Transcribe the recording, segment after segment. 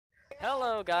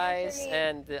Hello guys,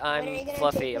 and I'm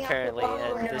Fluffy apparently,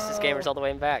 and this is Gamers All the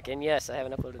Way Back, and yes, I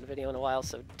haven't uploaded a video in a while,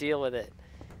 so deal with it.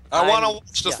 I want to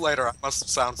watch this later, I must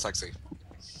sound sexy.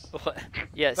 What?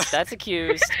 Yes, that's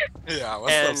accused, Yeah,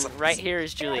 and right here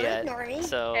is Juliet,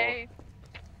 so... Hey.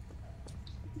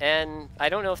 And I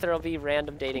don't know if there'll be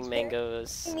random dating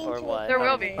mangoes or what. There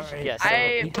will be. Yes.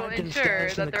 I will ensure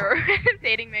that there are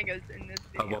dating mangoes in this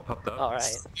video. What popped up?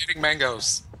 Alright. Eating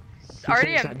mangoes.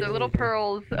 RDMs, they're little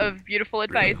pearls of beautiful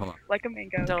advice, like a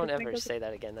mango. Don't ever say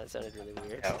that again, that sounded really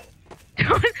weird.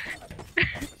 Don't.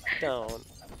 Don't.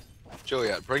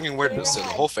 Juliet, bringing weirdness to the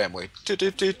whole family. Wait,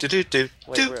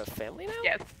 we're a family now?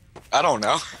 Yes. I don't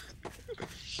know.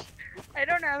 I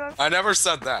don't know. I never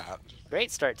said that.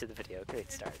 Great start to the video,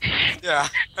 great start. Yeah.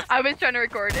 I was trying to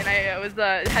record and I was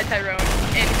had Tyrone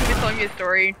and he was telling me a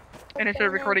story and I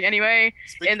started recording anyway.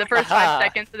 In the first 5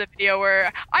 seconds of the video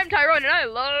where I'm Tyrone and I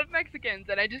love Mexicans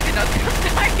and I just did not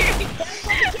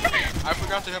I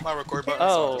forgot to hit my record button.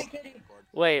 Oh. So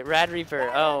Wait, Rad Reaper.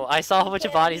 Oh, I saw a whole bunch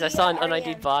of bodies. I saw an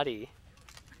un-ID'd body.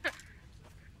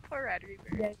 Poor Rad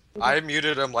Reaper. I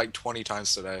muted him like 20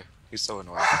 times today. He's so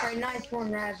annoying.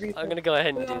 I'm gonna go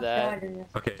ahead and do that.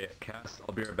 Okay, Cass,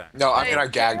 I'll be right back. No, I mean I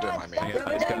gagged him, I mean.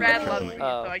 Rad loves me,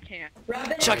 Oh. so I can't.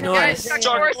 Chuck Norris! Chuck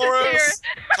Chuck Norris is Norris!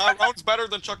 Tyrone's better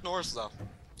than Chuck Norris though.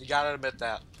 You gotta admit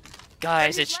that.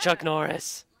 Guys, it's Chuck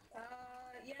Norris.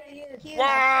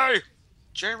 Why?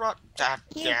 J-Rock?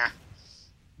 Yeah.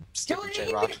 Stupid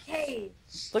J-Rock.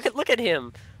 Look at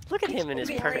him. Look at him in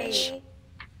his perch.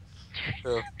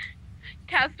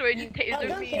 Castaway just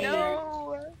tasers me.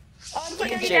 No.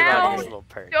 Look at me J-Rock in down. his little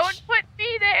perch. Don't put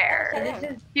me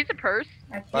there. He's a purse.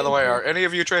 By the way, are any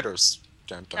of you traders?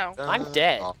 Dun, dun, No. dun. I'm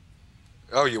dead.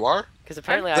 Oh, you are? Because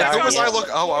apparently Then I who already was I am. look?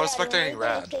 Oh, I was spectating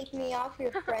Rad. Take me off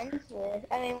your friends list.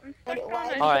 I mean, why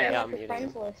Alright, yeah, I'm your muting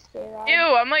friends him. list, J-Rob? Ew,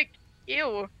 I'm like,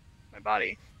 ew. My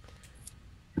body.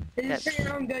 This is for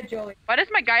your own good, Joey. Why does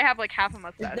my guy have like half a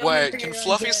mustache? Wait, can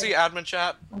Fluffy see admin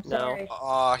chat? No.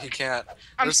 He can't.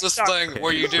 I'm There's this stuck. thing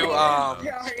where you do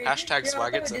hashtag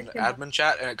swaggets in admin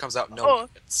chat and it comes out no Oh.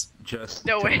 hits. Just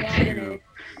No way.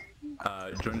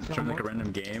 join like a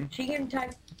random game, She can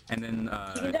type. and then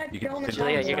you can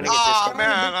Julia, you're gonna get Oh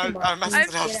man, I messed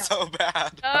it up so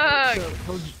bad. Ugh.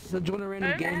 So join a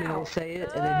random game and he'll say it,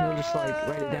 and then he'll just like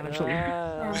write it down or something.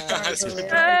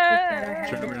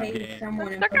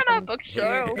 Stuck on a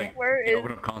bookshelf. Where you is?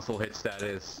 open up console, hit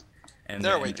status, and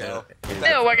There then, we go.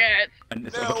 No, look at it. and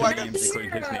it's No, a bunch I of can names, see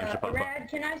including his name, should pop up. Rad,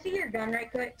 can I see your gun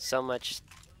right quick? So much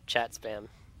chat spam.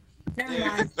 Never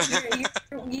mind.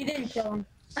 You didn't kill him.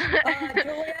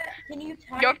 Juliet, can you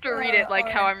type? You have to read it like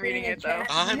how I'm reading it though.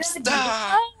 I'm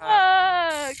stuck.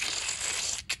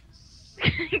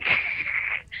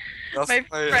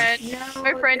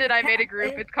 My friend and I made a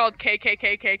group. It's called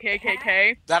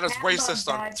KKKKKKKK. That is racist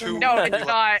on two. No, it's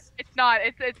not. It's not.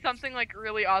 It's something like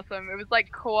really awesome. It was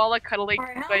like koala cuddling,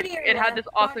 but it had this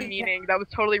awesome meaning that was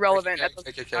totally relevant at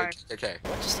the time.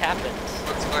 What just happened?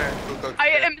 I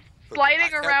am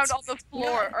sliding around on the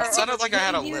floor. It sounded like I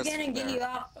had a list. Where did he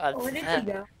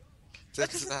go?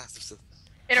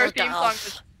 In our theme song.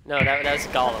 No, that was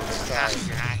Gollum.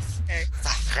 Okay.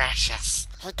 Precious.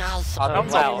 Oh, That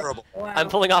was wow. horrible. I'm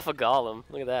pulling off a Gollum.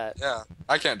 Look at that. Yeah,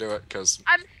 I can't do it because.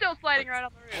 I'm still sliding around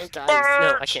on the roof. Guys,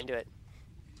 no, I can't do it.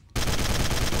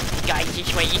 Guys,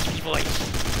 it's my Easy voice.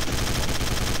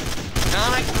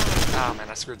 Oh man,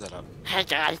 I screwed that up. Hey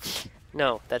guys.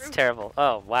 No, that's terrible.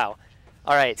 Oh, wow.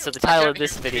 Alright, so the title of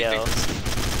this video...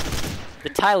 The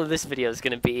title of this video is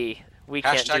gonna be... We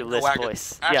can't do list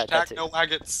voice. Yeah, that's Hashtag it. no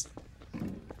waggots.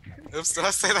 Oops, did I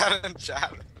say that in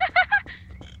chat?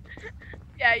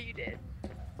 Yeah, you did.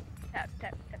 Tap,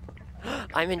 tap, tap, tap.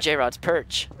 I'm in J-Rod's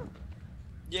perch.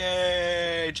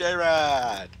 Yay,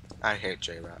 J-Rad! I hate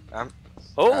J-Rad.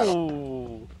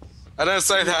 Oh! I didn't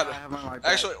say that.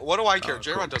 Actually, what do I care?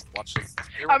 J-Rad doesn't watch this.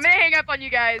 I'm gonna hang up on you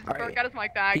guys. All right. Bro got his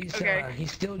mic back. Okay.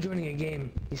 He's still joining a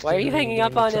game. Why are you hanging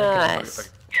up on us?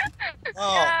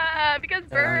 Oh, Yeah, because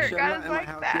Bert got his mic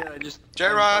back.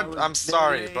 J-Rod, I'm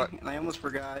sorry, but I almost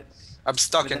forgot. I'm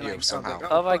stuck in But then I you was somehow.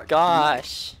 like, Oh my fuck.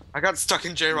 gosh. I got stuck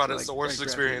in J-Rod. It's Like, the worst like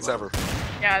experience gravity ever.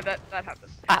 Yeah, that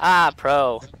happened. Ah,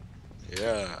 pro.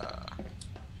 Yeah.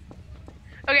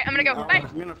 Okay, I'm gonna go. Oh, Bye.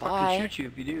 I'm gonna Bye. fucking shoot you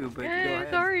if you do, but go ahead.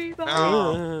 Sorry. Bye.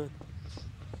 No.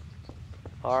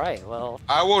 Alright, well,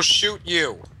 I will shoot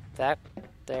you.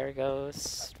 there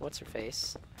goes, what's her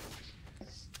face?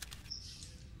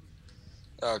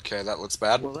 Okay, that looks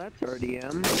bad. Well, that's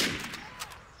RDM.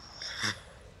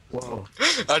 Whoa.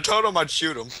 I told him I'd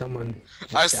shoot him. Someone.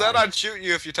 just I said died. I'd shoot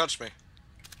you if you touched me.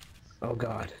 Oh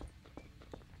God.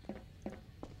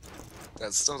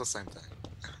 That's still the same thing.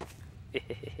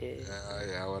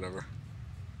 Yeah, whatever.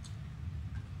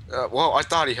 Well, I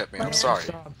thought he hit me. I'm sorry.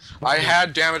 I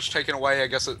had damage taken away. I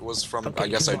guess it was from. Okay, I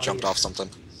guess I come on. jumped off something.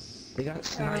 They got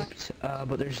sniped,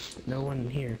 but there's no one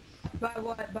here. By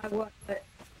what? By what?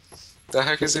 The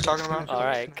heck is he talking about?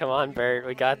 Alright, come on, Bert.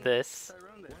 We got this.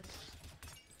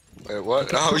 Wait, what?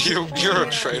 Oh, you're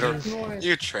a traitor.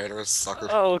 You traitor, sucker.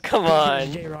 Oh, come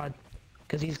on. J-Rod.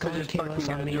 Because he's calling KOS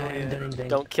on me, I haven't done anything.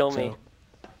 Don't kill me.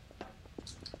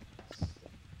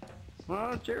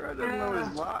 Well, J-Rod doesn't know his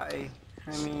why.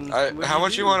 I mean, How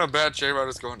much you want to bet J-Rod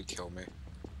is going to kill me?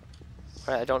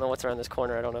 Alright, I don't know what's around this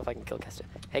corner. I don't know if I can kill Castiel.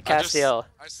 Hey, Castiel.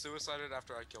 I suicided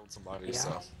after I killed somebody, Yeah.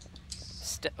 so.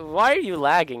 Why are you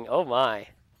lagging? Oh my.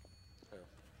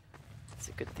 It's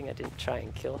a good thing I didn't try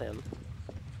and kill him.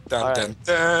 Dun dun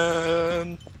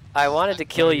dun. I wanted to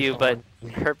kill you, but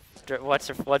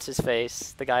what's his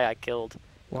face? The guy I killed.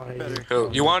 Why? Who?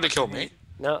 You wanted to kill me?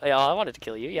 No, yeah, I wanted to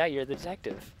kill you. Yeah, you're the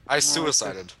detective. I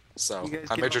suicided, so you guys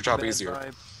I give made your off job the bad easier.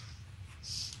 vibe.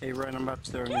 Hey, Ryan, I'm about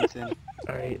to throw an in.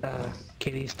 Alright,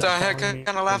 Katie, The stop heck following me,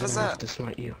 kind of laugh or is I'm gonna have that? to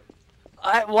smite you.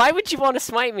 Why would you want to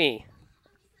smite me?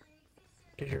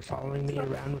 Because you're following me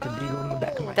around with a beagle in the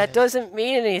back of my That head. doesn't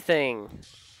mean anything.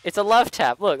 It's a love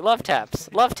tap. Look, love taps.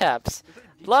 Love taps.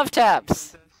 Love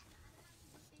taps.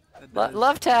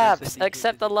 Love taps.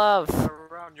 Accept the love.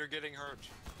 Around, you're getting hurt.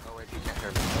 Oh wait, you can't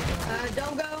hear me.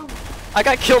 Don't go. I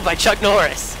got killed by Chuck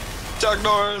Norris. Chuck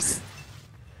Norris.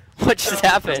 What just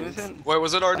happened? Wait,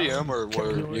 was it RDM or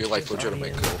were you like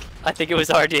legitimately killed? I think it was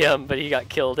RDM, but he got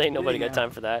killed. Ain't nobody got time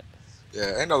for that.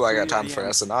 Yeah, ain't nobody got time for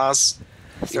SNRs.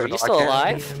 So are Even you though I still can't-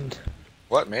 alive? And,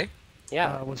 What, me?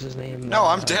 Yeah. what's his name? No,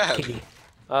 I'm dead. Katie.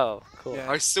 Oh, cool.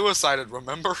 Yeah. I suicided,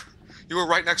 remember? You were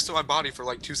right next to my body for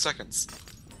like 2 seconds.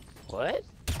 What?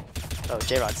 Oh,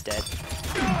 J-Rod's dead.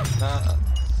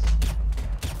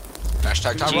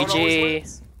 Hashtag Tyrone always GG.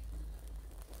 wins.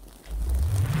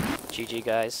 GG,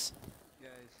 guys. Guys,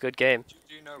 Good game.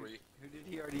 GG Nori. who did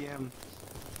he RDM?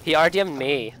 He RDM'd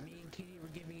me. Me and Katie were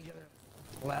giving each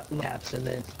other laps, and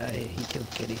then he killed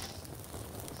Kitty.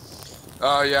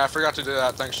 Oh yeah, I forgot to do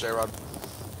that. Thanks, J-Rod.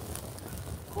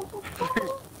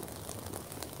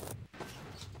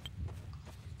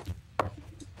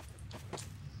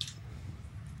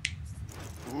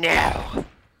 No.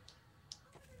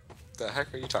 The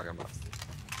heck are you talking about?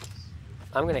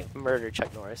 I'm gonna murder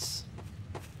Chuck Norris.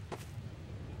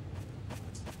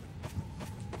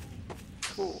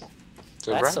 Cool.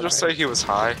 Did That's Rad just alright. say he was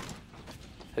high?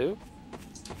 Who?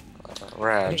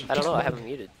 Rad. I don't know. I have him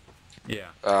muted. Yeah.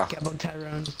 Cabo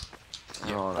Tyrone. I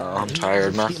don't know. I'm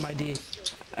tired, man. Steam ID.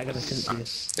 I gotta send it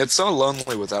to you. It's so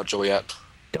lonely without Juliet.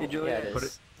 Hey, Don't. Yeah, Juliet, it Put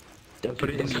is. Don't Put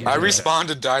it in the I Yeah. respawned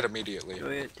and died immediately.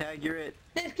 Juliet, tag, you're it.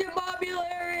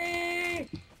 Discombobulary!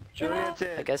 Juliet's I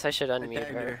it. guess I should I unmute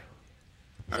tagged her.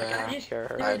 Yeah. Hear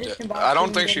her. I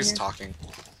don't think she's talking.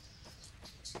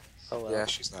 Oh well. Yeah,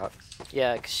 she's not.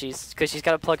 Yeah, cause she's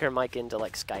got to plug her mic into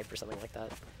like Skype or something like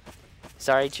that.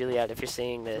 Sorry, Juliet, if you're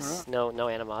seeing this, no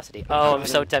animosity. Oh, I'm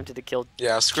so tempted to kill.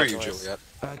 Yeah, screw you, Chuck Norris. Juliet.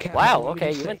 Cat, Wow, what okay,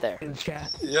 did you say went there. in the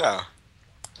chat? Yeah.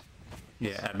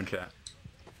 Yeah, admin chat.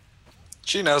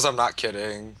 She knows I'm not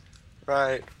kidding.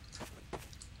 Right.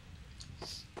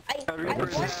 Reaper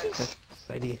is hacked. That's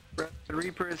the idea.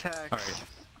 Reaper is hacked. Alright.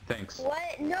 Thanks.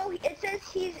 What? No, it says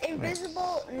he's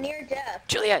invisible near death.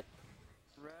 Juliet.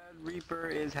 Red Reaper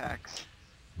is hacked.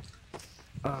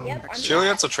 Yep, I'm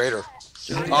Juliet's a traitor.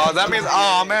 Oh, that means.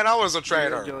 Oh man, I was a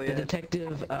traitor. The Juliet.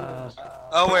 detective,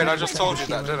 Oh wait, I just told you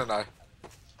that, didn't I?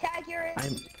 Tag your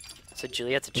So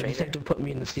Juliet's a the traitor. detective put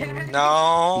me in the ceiling.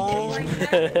 No.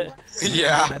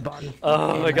 Yeah. My body.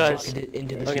 Oh and my I gosh. walked it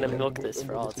into the I'm gonna ceiling. milk this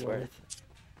for all it's worth.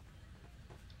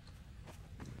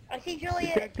 I see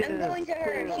Juliet. I'm going to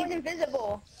her. She's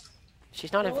invisible.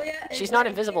 She's not. Juliet is She's not right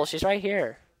invisible. She's right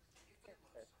here.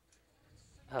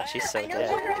 Oh, she's so I know dead.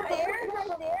 she's right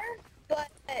there, but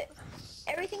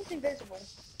everything's invisible.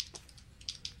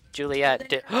 Juliet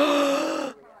did.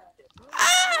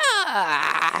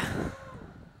 Ah!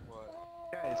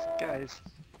 Guys.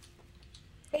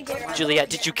 Hey, Jared. Juliet,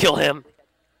 did you kill him?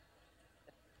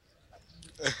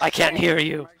 I can't hear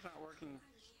you Mic's not working.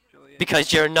 Juliet.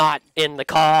 because you're not in the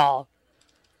call.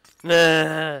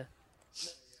 Nah.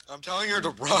 I'm telling her to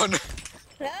run.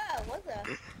 Ah, what's up?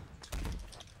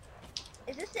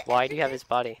 Is this the Why do you have his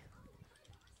body?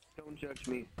 Don't judge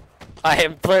me. I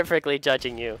am perfectly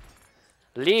judging you.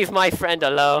 Leave my friend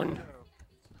alone.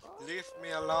 Leave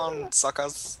me alone,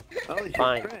 suckers. Oh, it's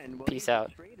Fine. your friend. Well, Peace he's a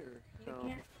out. traitor,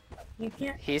 so. You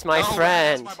can't. He's my No, Rad,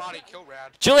 friend. that's my body. Kill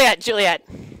Rad. Juliet, Juliet.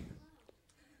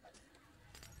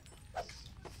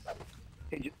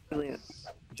 Hey, Juliet.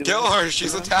 Kill her.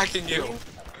 She's attacking you.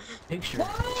 picture.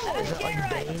 Whoa! Is that like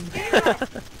Bane?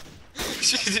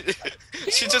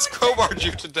 She just crowbarred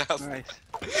you to death. Nice.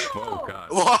 Oh god.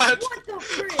 What? What the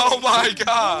frick? Oh my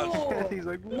god! Whoa! He's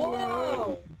like,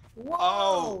 Whoa! Whoa!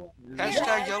 Oh, hashtag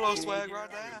Yeah. yellow swag right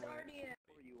there.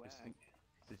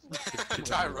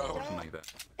 Tyrone. Something like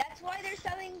that. That's why they're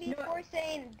selling before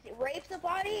saying rape the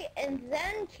body and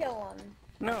then kill them.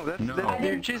 No, that's No.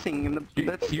 they're jizzing in the.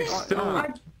 That's You still.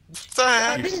 What the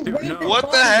heck? No.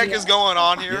 What the heck is going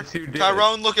on here? Yes, you did.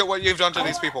 Tyrone, look at what you've done to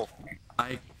these people.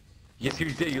 Yes,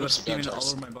 you did. You left semen all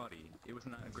Apologize. over my body. It was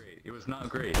not great. It was not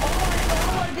great. All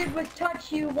I did was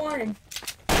touch you once.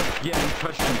 Yeah, you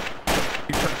touched me.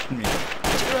 You touched me.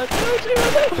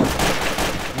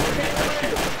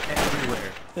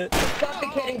 Everywhere. Stop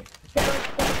it, kitty.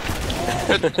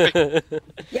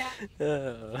 Yeah.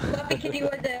 Stop it, kitty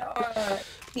with the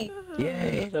teeth.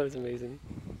 Yay. That was amazing.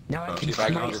 Now I Oh, can Keep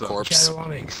back on smite your corpse.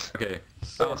 Shadowonics. Okay.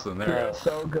 Awesome. There.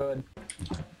 So good.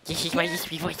 This is my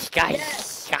USB voice,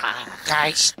 guys.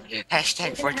 Guys,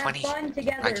 hashtag We're gonna have 420. fun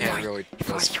together. I can't really.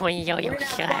 420 yo We're yo gonna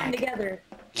have fun swag. together.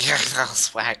 Yeah,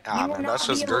 swag. You Ah, will man, not that's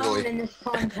just be alone gurgly. in this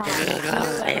fun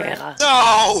time.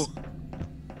 No!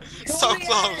 So Juliet!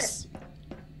 close.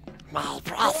 My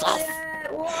process.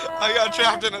 Juliet, I got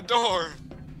trapped in a door.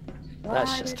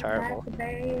 That's just terrible.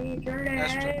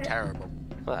 That's just terrible.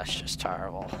 Well, that's just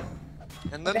terrible.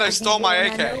 And then they stole my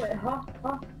AK.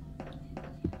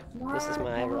 This is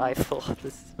my rifle.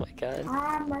 This is my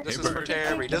gun. This Hey, is for bird.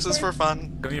 Terry. This is for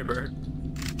fun. Come here, bird.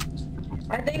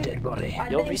 I think. Dead body.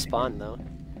 You'll respawn though.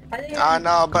 I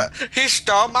know, but he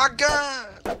stole my gun.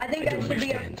 I think that should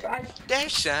be a.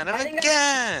 That son of I a think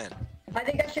gun. I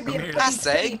think that should be a. I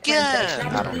say princess,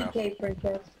 gun. not I a don't know. DK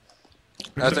princess.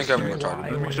 I think I'm Why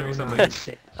retarded. Let me show you would something. not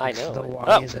say I know. the why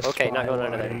Oh, is a okay, not spy? going Why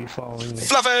under are there. you following me?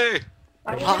 Fluffy!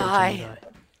 I Why Hi. should you die?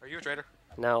 Are you a traitor?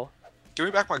 No. Give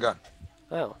me back my gun.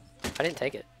 Oh, I didn't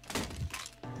take it.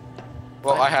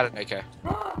 Well, I had an AK. Guys,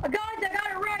 I got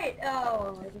it right.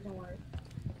 Oh, it doesn't work.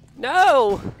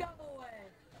 No. Go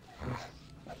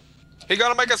away. He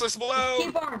gonna make us explode!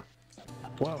 Keep on.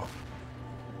 Whoa.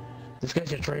 This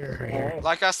guy's a traitor right here.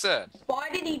 Like I said. Why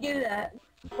did he do that?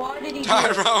 Why did he do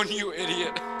that? Tyrone, you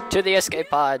idiot. To the escape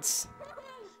pods.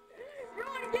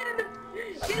 Run, get in the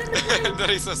And then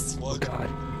he says slug. God.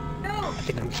 no. I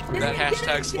think I'm screwed. That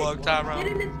hashtag slug, Tyrone.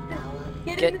 Get in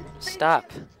the Get. space.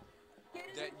 Stop. Get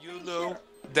in That the YOLO.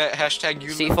 That hashtag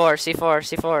YOLO. C4.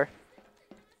 C4. C4.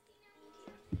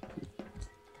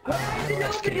 Where's the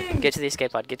opening? Get to the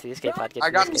escape pod. Get to the escape pod. Get to I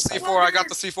got the the escape pod. C4, I got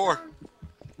the C4. Run,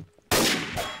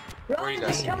 Where are you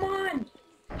guys? come on.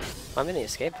 I'm in the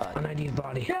escape pod. I need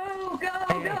body. Go,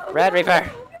 go, go. Red Reaper.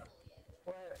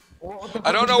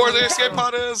 I don't know where the escape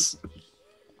pod is.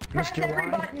 Press Mr.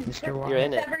 every Y? button. Mr. Y? You're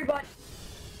in Press it. every button.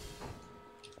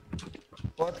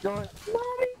 What's going?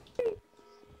 Mommy.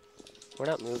 We're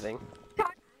not moving. I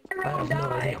Tyrone have no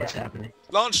idea died. what's happening.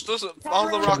 Launch this, all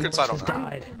the rockets, I don't know.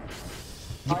 Died.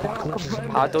 The apocalypse is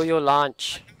How do you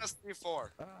launch? This C4.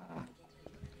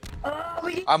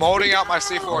 We I'm holding out my No.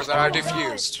 C4s that I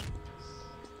defused.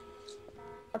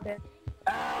 Okay.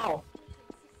 Ow!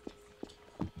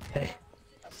 Hey.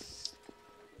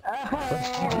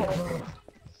 Let's keep it moving.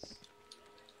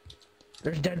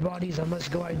 There's dead bodies. I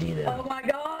must go ID them. Oh my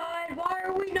god, why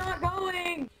are we not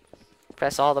going?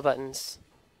 Press all the buttons.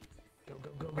 Go, go,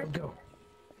 go, go, go.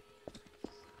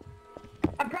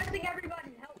 I'm pressing every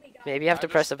button, help me guys. Maybe you have to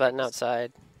press the button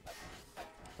outside.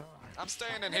 I'm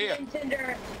staying in here.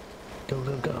 Tinder. Go,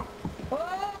 go, go.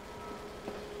 Oh!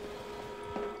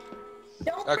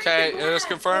 Don't Okay, break it the is glass.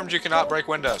 confirmed you cannot break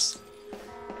windows.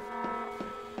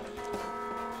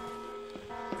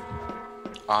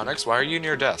 Onyx, why are you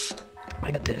near death?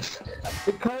 I got this.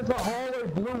 Because the hallway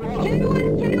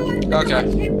blew up.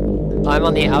 Okay. I'm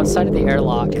on the outside of the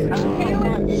airlock.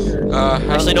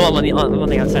 Actually, no, I'm on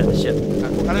the outside of the ship.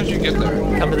 How did you get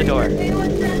there? Come to the door.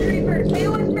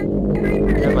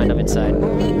 Never mind, I'm inside.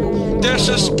 This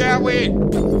is scary!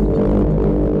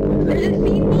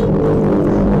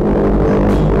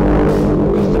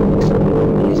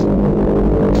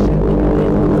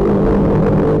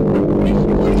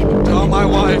 Tell my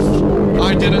wife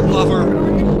I didn't love her.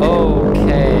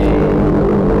 Okay.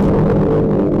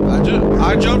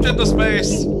 I jumped into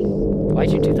space.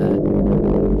 Why'd you do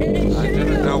that? I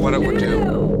didn't know what it would do.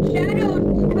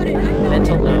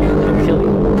 Mental no. I'll kill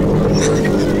you.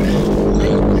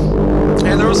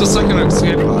 Hey, there was a second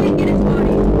escape pod.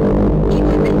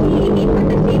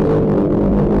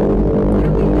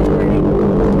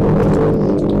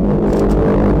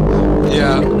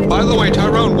 Yeah. By the way,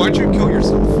 Tyrone, why'd you kill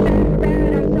yourself?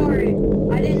 I'm sorry.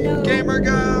 I didn't know. Gamer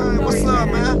guy, what's up,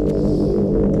 man?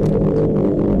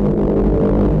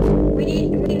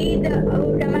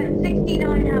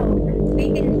 on how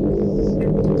we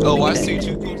can. Oh, I see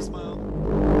too cool to smile.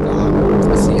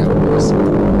 I see how it is.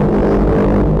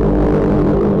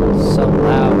 So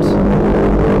loud.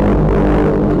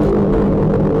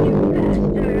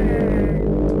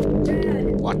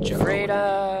 Watch out.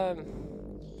 Freedom!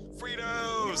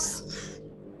 Fritos!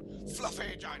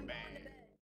 Fluffy giant man.